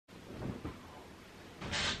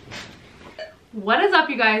What is up,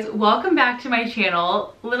 you guys? Welcome back to my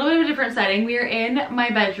channel. A little bit of a different setting. We are in my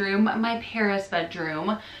bedroom, my Paris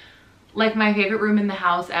bedroom, like my favorite room in the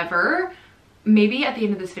house ever. Maybe at the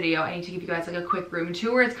end of this video I need to give you guys like a quick room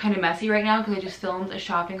tour. It's kind of messy right now because I just filmed a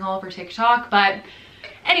shopping haul for TikTok, but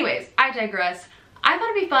anyways, I digress. I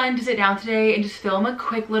thought it'd be fun to sit down today and just film a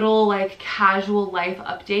quick little like casual life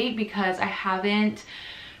update because I haven't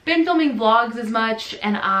been filming vlogs as much,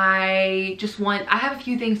 and I have a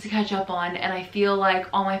few things to catch up on, and I feel like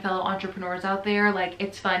all my fellow entrepreneurs out there, like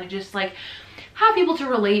it's fun to just like have people to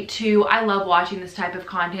relate to. I love watching this type of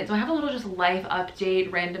content, so I have a little just life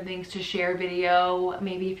update, random things to share video.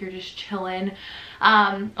 Maybe if you're just chilling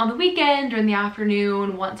on the weekend or in the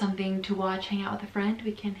afternoon, want something to watch, hang out with a friend,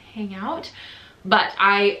 we can hang out. But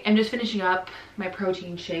I am just finishing up my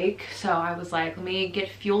protein shake, so I was like, let me get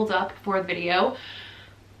fueled up for the video.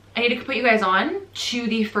 I need to put you guys on to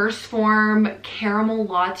the First Form caramel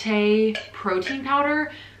latte protein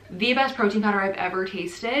powder. The best protein powder I've ever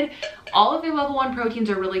tasted. All of the level 1 proteins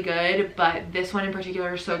are really good, but this one in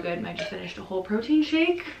particular is so good, and I just finished a whole protein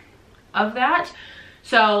shake of that.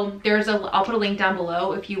 So I'll put a link down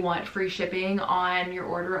below if you want free shipping on your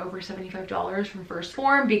order over $75 from First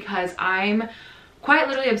Form, because I'm quite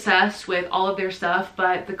literally obsessed with all of their stuff,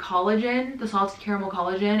 but the collagen, the salted caramel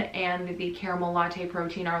collagen and the caramel latte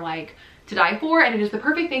protein are like to die for, and it is the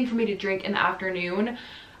perfect thing for me to drink in the afternoon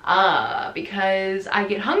because I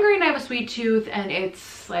get hungry and I have a sweet tooth, and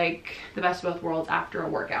it's like the best of both worlds after a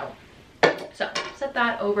workout. So set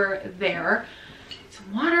that over there.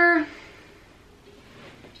 Some water.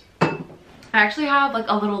 I actually have like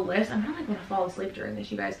a little list. I'm not like gonna fall asleep during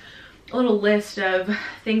this, you guys. A little list of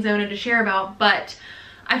things I wanted to share about, but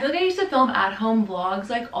I feel like I used to film at-home vlogs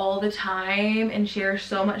like all the time and share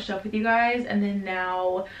so much stuff with you guys, and then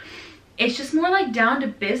now it's just more like down to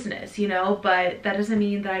business, you know, but that doesn't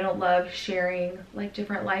mean that I don't love sharing like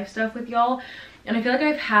different life stuff with y'all. And I feel like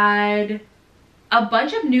I've had a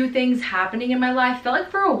bunch of new things happening in my life. I felt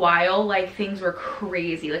like for a while like things were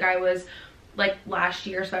crazy. Like I was like last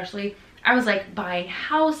year especially, I was like buying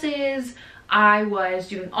houses, I was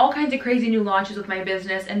doing all kinds of crazy new launches with my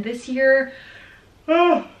business, and this year,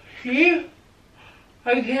 oh, see?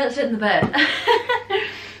 I can't sit in the bed.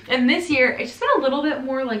 And this year, it's just been a little bit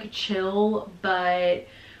more like chill, but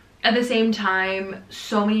at the same time,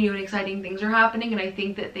 so many new and exciting things are happening, and I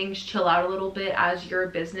think that things chill out a little bit as your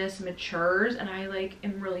business matures, and I like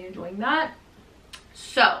am really enjoying that.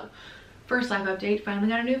 So, first life update, finally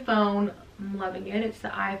got a new phone. I'm loving it. It's the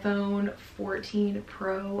iPhone 14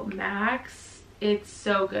 Pro Max. It's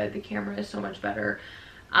so good. The camera is so much better.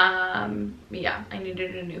 Yeah, I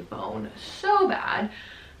needed a new phone so bad.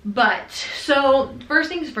 But so first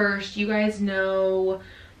things first, you guys know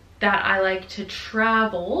that I like to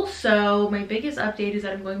travel. So my biggest update is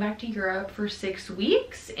that I'm going back to Europe for 6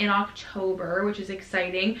 weeks in October, which is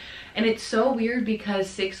exciting. And it's so weird because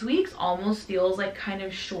 6 weeks almost feels like kind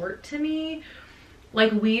of short to me.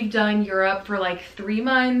 Like we've done Europe for like 3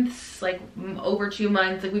 months, like over 2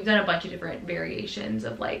 months. Like we've done a bunch of different variations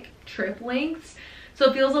of like trip lengths. So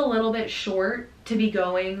it feels a little bit short to be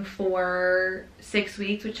going for 6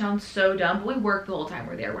 weeks, which sounds so dumb, but we work the whole time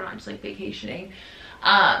we're there. We're not just like vacationing.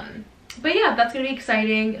 But yeah, that's gonna be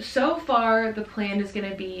exciting. So far, the plan is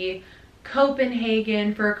gonna be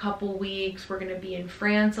Copenhagen for a couple weeks. We're gonna be in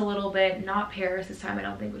France a little bit, not Paris this time I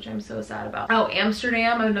don't think, which I'm so sad about. Oh,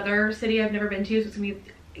 Amsterdam, another city I've never been to, so it's gonna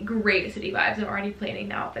be great city vibes. I'm already planning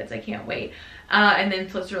the outfits, I can't wait. And then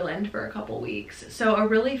Switzerland for a couple weeks. So a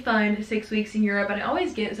really fun 6 weeks in Europe, and I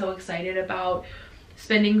always get so excited about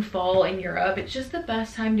spending fall in Europe. It's just the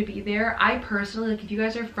best time to be there. I personally, like if you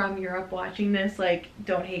guys are from Europe watching this, like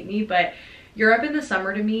don't hate me, but Europe in the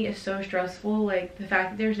summer to me is so stressful. Like the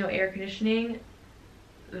fact that there's no air conditioning,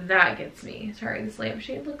 that gets me. Sorry, this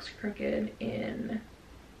lampshade looks crooked in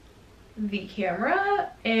the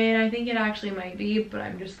camera, and I think it actually might be, but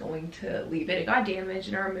I'm just going to leave it. It got damaged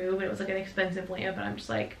in our move, and it was like an expensive lamp, and I'm just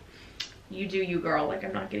like, you do you, girl. Like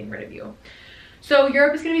I'm not getting rid of you. So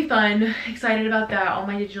Europe is gonna be fun. Excited about that. All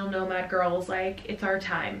my digital nomad girls, like it's our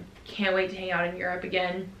time. Can't wait to hang out in Europe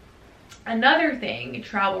again. Another thing,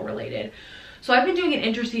 travel related. So I've been doing an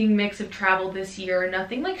interesting mix of travel this year.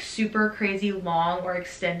 Nothing like super crazy long or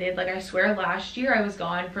extended. Like I swear last year I was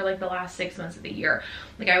gone for like the last 6 months of the year.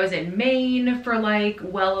 Like I was in Maine for like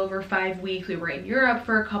well over 5 weeks. We were in Europe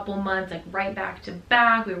for a couple months, like right back to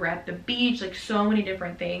back. We were at the beach, like so many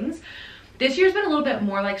different things. This year's been a little bit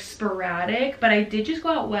more like sporadic, but I did just go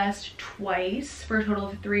out west twice for a total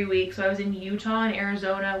of 3 weeks. So I was in Utah and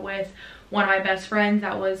Arizona with one of my best friends.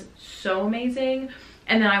 That was so amazing.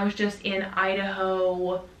 And then I was just in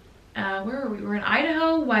Idaho where were we? We were in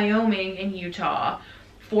Idaho, Wyoming, and Utah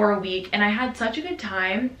for a week, and I had such a good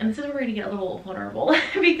time. And this is where we're gonna get a little vulnerable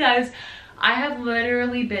because I have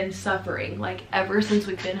literally been suffering like ever since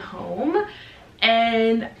we've been home.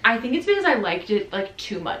 And I think it's because I liked it like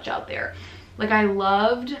too much out there. Like I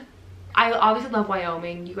obviously love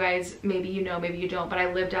Wyoming. You guys, maybe you know, maybe you don't, but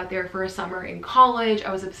I lived out there for a summer in college.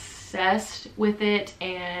 I was obsessed with it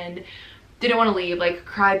and didn't want to leave, like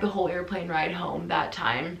cried the whole airplane ride home that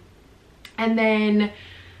time. And then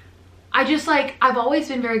I just like, I've always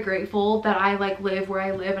been very grateful that I like live where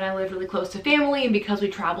I live, and I live really close to family, and because we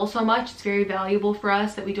travel so much, it's very valuable for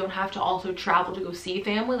us that we don't have to also travel to go see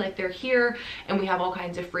family. Like they're here and we have all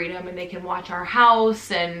kinds of freedom and they can watch our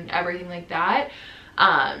house and everything like that.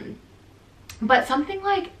 But something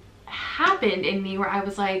like happened in me where I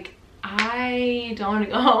was like, I don't want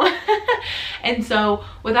to go home. And so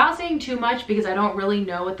without saying too much, because I don't really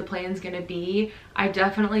know what the plan's gonna be, I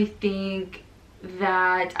definitely think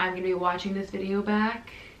that I'm gonna be watching this video back.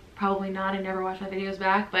 Probably not, I never watch my videos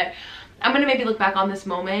back, but I'm gonna maybe look back on this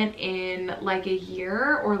moment in like a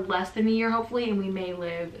year or less than a year hopefully, and we may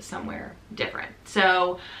live somewhere different.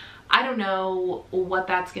 So I don't know what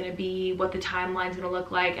that's gonna be, what the timeline's gonna look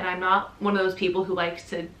like, and I'm not one of those people who likes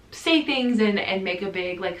to say things and make a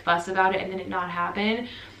big like fuss about it and then it not happen.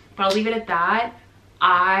 But I'll leave it at that.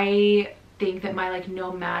 I think that my like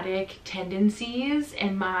nomadic tendencies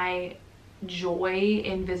and my joy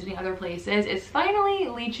in visiting other places is finally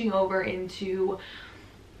leaching over into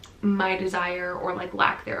my desire, or like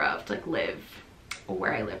lack thereof, to like live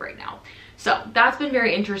where I live right now. So that's been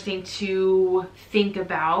very interesting to think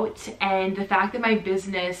about, and the fact that my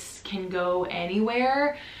business can go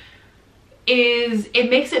anywhere it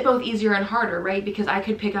makes it both easier and harder, right? Because I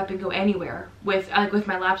could pick up and go anywhere with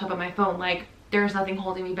my laptop and my phone. Like there's nothing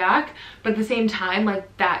holding me back, but at the same time,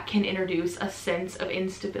 like that can introduce a sense of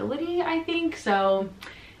instability, I think. So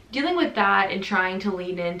dealing with that and trying to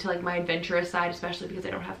lean into like my adventurous side, especially because I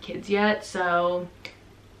don't have kids yet. So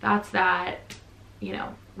that's that, you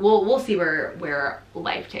know, we'll see where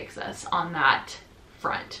life takes us on that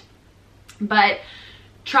front. But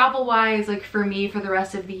travel wise, like for me, for the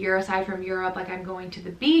rest of the year, aside from Europe, like I'm going to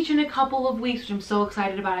the beach in a couple of weeks, which I'm so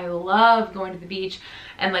excited about. I love going to the beach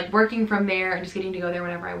and like working from there and just getting to go there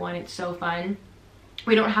whenever I want. It's so fun.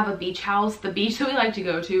 We don't have a beach house. The beach that we like to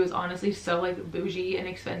go to is honestly so like bougie and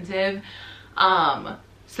expensive.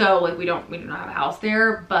 So like we do not have a house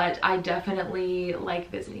there, but I definitely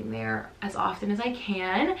like visiting there as often as I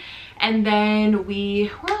can. And then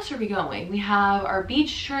where else are we going? We have our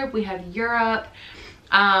beach trip, we have Europe.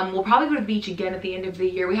 We'll probably go to the beach again at the end of the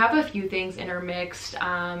year. We have a few things intermixed,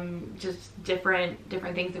 just different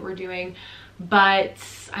things that we're doing, but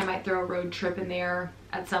I might throw a road trip in there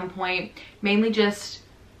at some point. Mainly just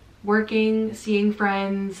working, seeing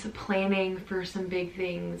friends, planning for some big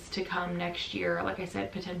things to come next year. Like I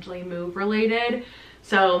said, potentially move related.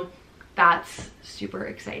 So that's super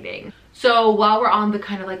exciting. So while we're on the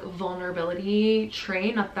kind of like vulnerability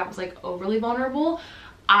train, not that that was like overly vulnerable,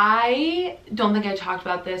 I don't think I talked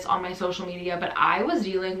about this on my social media, but I was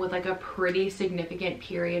dealing with like a pretty significant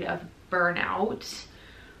period of burnout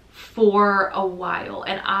for a while.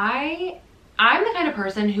 And I'm the kind of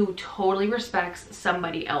person who totally respects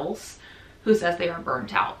somebody else who says they are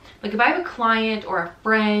burnt out. Like if I have a client or a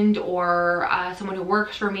friend or someone who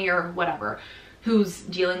works for me or whatever who's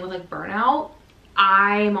dealing with like burnout,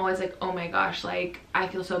 I'm always like, oh my gosh, like I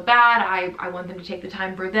feel so bad. I want them to take the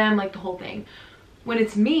time for them, like the whole thing. When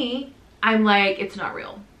it's me, I'm like, it's not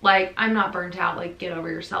real. Like I'm not burnt out, like get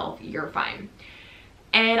over yourself, you're fine.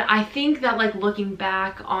 And I think that like looking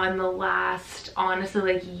back on the last,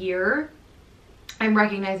 honestly, like year, I'm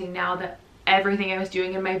recognizing now that everything I was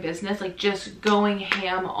doing in my business, like just going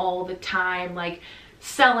ham all the time, like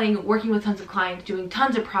selling, working with tons of clients, doing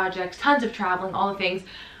tons of projects, tons of traveling, all the things,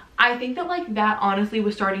 I think that like that honestly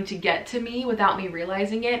was starting to get to me without me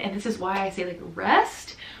realizing it. And this is why I say like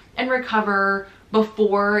rest and recover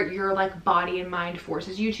before your like body and mind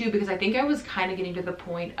forces you to, because I think I was kind of getting to the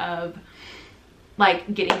point of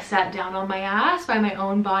like getting sat down on my ass by my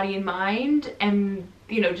own body and mind, and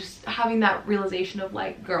you know, just having that realization of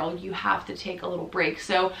like, girl, you have to take a little break.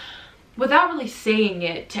 So without really saying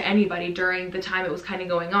it to anybody during the time it was kind of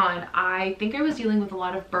going on, I think I was dealing with a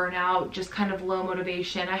lot of burnout, just kind of low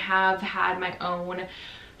motivation. I have had my own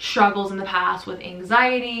struggles in the past with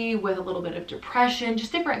anxiety, with a little bit of depression,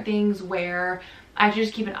 just different things where I have to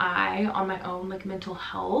just keep an eye on my own like mental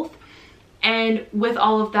health. And with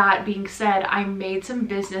all of that being said, I made some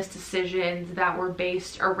business decisions that were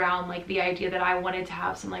based around like the idea that I wanted to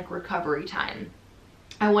have some like recovery time.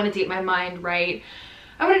 I wanted to get my mind right.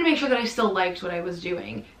 I wanted to make sure that I still liked what I was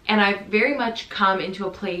doing. And I've very much come into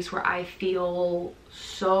a place where I feel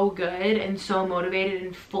so good and so motivated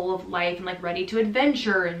and full of life and like ready to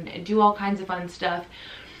adventure and do all kinds of fun stuff,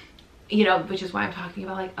 you know, which is why I'm talking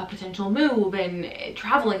about like a potential move and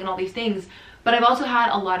traveling and all these things. But I've also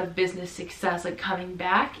had a lot of business success, like coming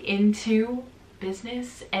back into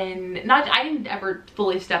business, and I didn't ever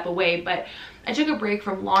fully step away, but I took a break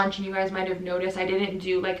from launch, and you guys might have noticed I didn't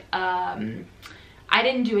do like I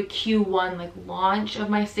didn't do a Q1 like launch of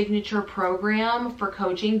my signature program for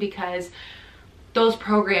coaching, because those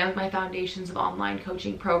programs, my Foundations of Online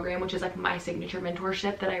Coaching program, which is like my signature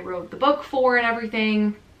mentorship that I wrote the book for and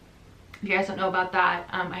everything. If you guys don't know about that,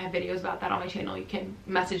 I have videos about that on my channel. You can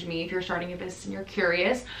message me if you're starting a business and you're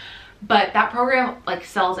curious. But that program like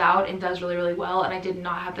sells out and does really, really well, and I did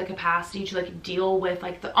not have the capacity to like deal with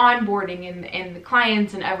like the onboarding and the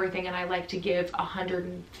clients and everything, and I like to give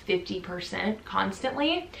 150%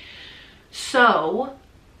 constantly. So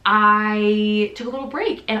I took a little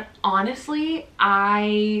break, and honestly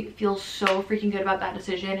I feel so freaking good about that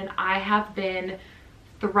decision, and I have been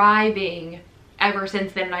thriving ever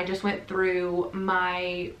since then. And I just went through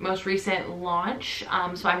my most recent launch,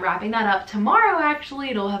 so I'm wrapping that up tomorrow. Actually,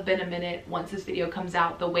 it'll have been a minute once this video comes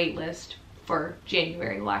out. The wait list for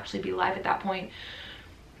January will actually be live at that point.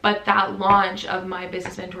 But that launch of my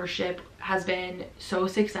business mentorship has been so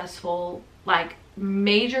successful, like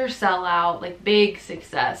major sellout, like big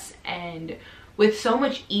success, and with so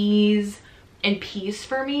much ease and peace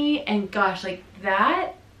for me. And gosh, like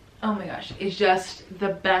that, oh my gosh, it's just the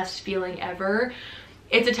best feeling ever.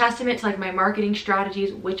 It's a testament to like my marketing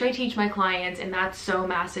strategies, which I teach my clients, and that's so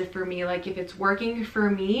massive for me. Like if it's working for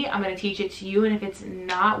me, I'm going to teach it to you, and if it's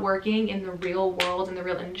not working in the real world, in the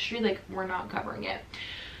real industry, like we're not covering it.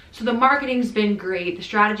 So the marketing's been great, the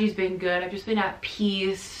strategy's been good, I've just been at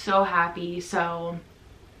peace, so happy. So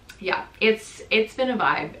yeah, it's been a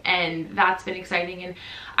vibe, and that's been exciting. And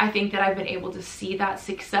I think that I've been able to see that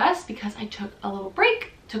success because I took a little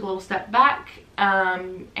break, took a little step back,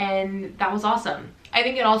 and that was awesome. I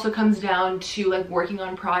think it also comes down to like working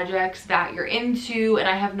on projects that you're into, and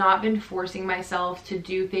I have not been forcing myself to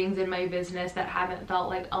do things in my business that haven't felt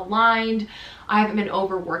like aligned. I haven't been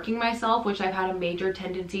overworking myself, which I've had a major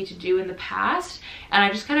tendency to do in the past, and I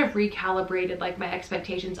just kind of recalibrated like my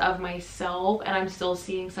expectations of myself, and I'm still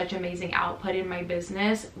seeing such amazing output in my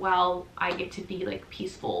business while I get to be like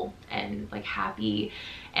peaceful and like happy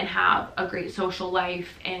and have a great social life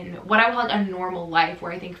and what I would call like a normal life,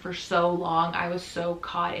 where I think for so long I was so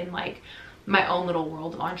caught in like my own little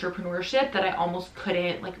world of entrepreneurship that I almost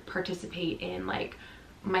couldn't like participate in like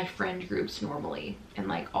my friend groups normally and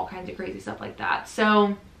like all kinds of crazy stuff like that.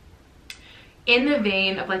 So in the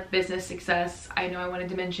vein of like business success, I know I wanted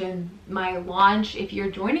to mention my launch. If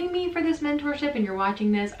you're joining me for this mentorship and you're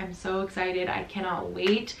watching this, I'm so excited. I cannot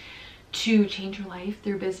wait to change your life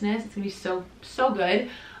through business. It's gonna be so good.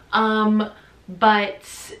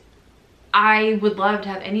 But I would love to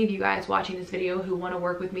have any of you guys watching this video who want to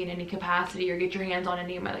work with me in any capacity or get your hands on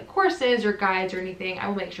any of my like courses or guides or anything. I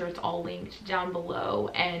will make sure it's all linked down below,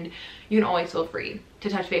 and you can always feel free to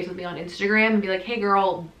touch base with me on Instagram and be like, hey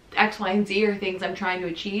girl, X, Y, and Z are things I'm trying to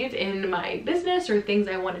achieve in my business or things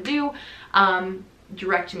I want to do.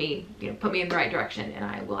 Direct me, you know, put me in the right direction, and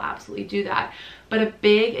I will absolutely do that. But a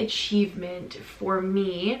big achievement for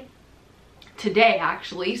me today,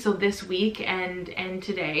 actually, so this week and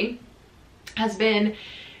today, has been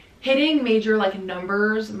hitting major like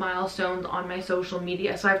numbers, milestones on my social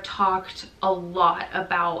media. So I've talked a lot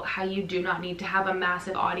about how you do not need to have a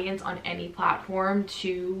massive audience on any platform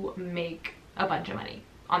to make a bunch of money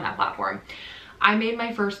on that platform. I made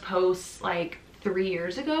my first post like 3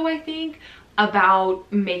 years ago, I think,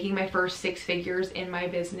 about making my first 6 figures in my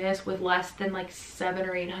business with less than like 700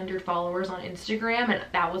 or 800 followers on Instagram, and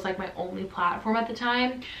that was like my only platform at the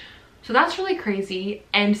time. So that's really crazy.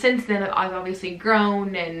 And since then I've obviously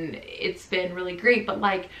grown, and it's been really great. But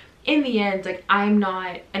like in the end, like I'm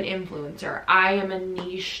not an influencer, I am a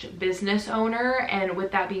niche business owner. And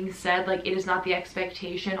with that being said, like it is not the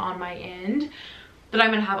expectation on my end that I'm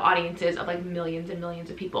gonna have audiences of like millions and millions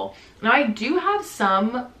of people. Now I do have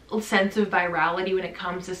some sense of virality when it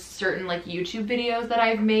comes to certain like YouTube videos that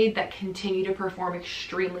I've made that continue to perform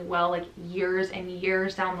extremely well like years and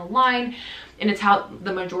years down the line, and it's how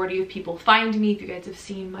the majority of people find me. If you guys have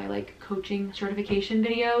seen my like coaching certification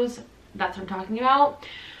videos, that's what I'm talking about.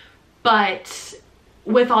 But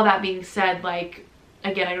with all that being said, like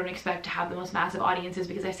again, I don't expect to have the most massive audiences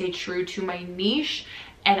because I stay true to my niche.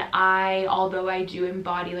 And although I do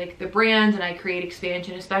embody like the brand and I create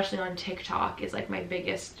expansion, especially on TikTok is like my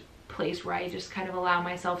biggest place where I just kind of allow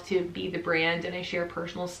myself to be the brand and I share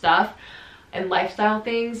personal stuff and lifestyle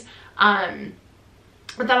things.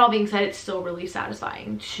 With that all being said, it's still really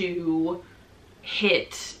satisfying to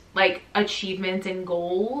hit like achievements and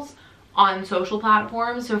goals on social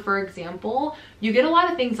platforms. So for example, you get a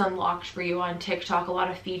lot of things unlocked for you on TikTok, a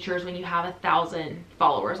lot of features when you have 1,000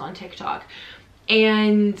 followers on TikTok.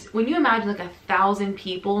 And when you imagine like 1,000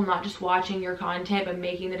 people not just watching your content but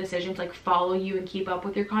making the decision to like follow you and keep up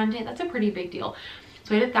with your content, that's a pretty big deal.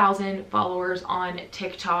 So I had 1,000 followers on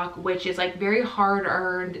TikTok, which is like very hard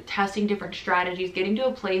earned, testing different strategies, getting to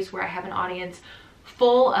a place where I have an audience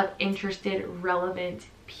full of interested, relevant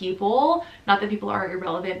people. Not that people are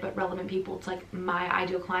irrelevant, but relevant people. It's like my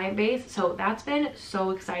ideal client base. So that's been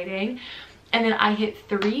so exciting. And then I hit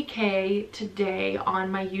 3K today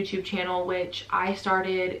on my YouTube channel, which I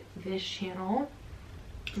started this channel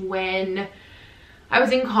when I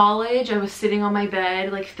was in college. I was sitting on my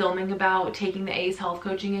bed like filming about taking the ACE health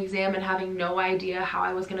coaching exam and having no idea how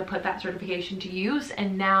I was going to put that certification to use.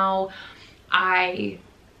 And now I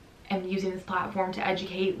am using this platform to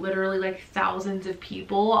educate literally like thousands of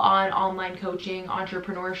people on online coaching,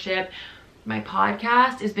 entrepreneurship. My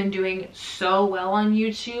podcast has been doing so well on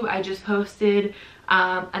YouTube. I just posted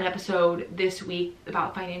an episode this week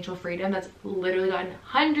about financial freedom that's literally gotten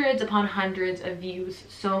hundreds upon hundreds of views.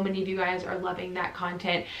 So many of you guys are loving that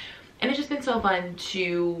content, and it's just been so fun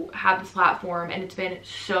to have this platform, and it's been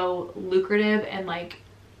so lucrative, and like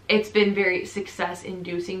it's been very success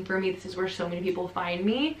inducing for me. This is where so many people find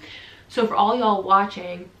me. So for all y'all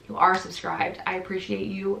watching who are subscribed, I appreciate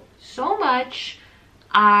you so much.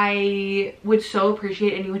 I would so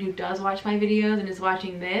appreciate anyone who does watch my videos and is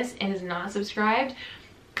watching this and is not subscribed.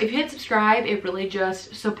 If you hit subscribe, it really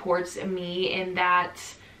just supports me in that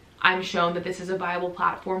I'm shown that this is a viable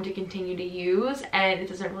platform to continue to use, and it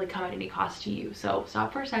doesn't really come at any cost to you. So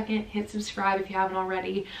stop for a second, hit subscribe if you haven't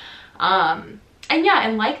already. And yeah,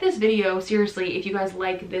 and like this video, seriously, if you guys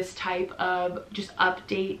like this type of just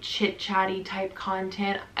update, chit-chatty type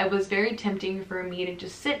content, it was very tempting for me to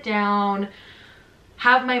just sit down,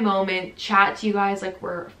 have my moment, chat to you guys like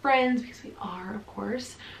we're friends, because we are, of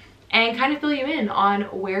course, and kind of fill you in on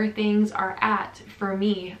where things are at for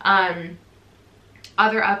me.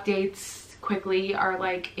 Other updates quickly are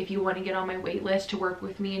like, if you want to get on my wait list to work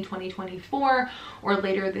with me in 2024 or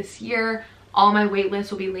later this year, all my wait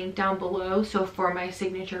lists will be linked down below. So for my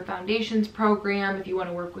signature foundations program, if you want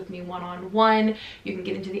to work with me one-on-one, you can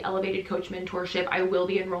get into the elevated coach mentorship. I will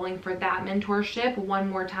be enrolling for that mentorship one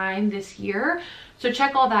more time this year. So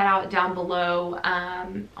check all that out down below.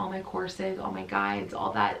 All my courses, all my guides,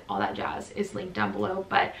 all that jazz is linked down below.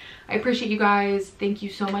 But I appreciate you guys. Thank you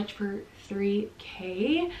so much for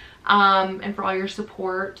 3K, and for all your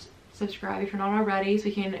support. Subscribe if you're not already so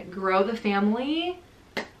we can grow the family.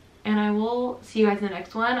 And I will see you guys in the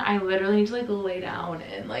next one. I literally need to like lay down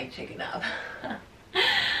and like take a nap.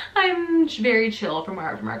 I'm very chill from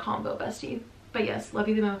our combo, bestie. But yes, love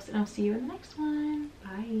you the most, and I'll see you in the next one.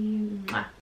 Bye. Mwah.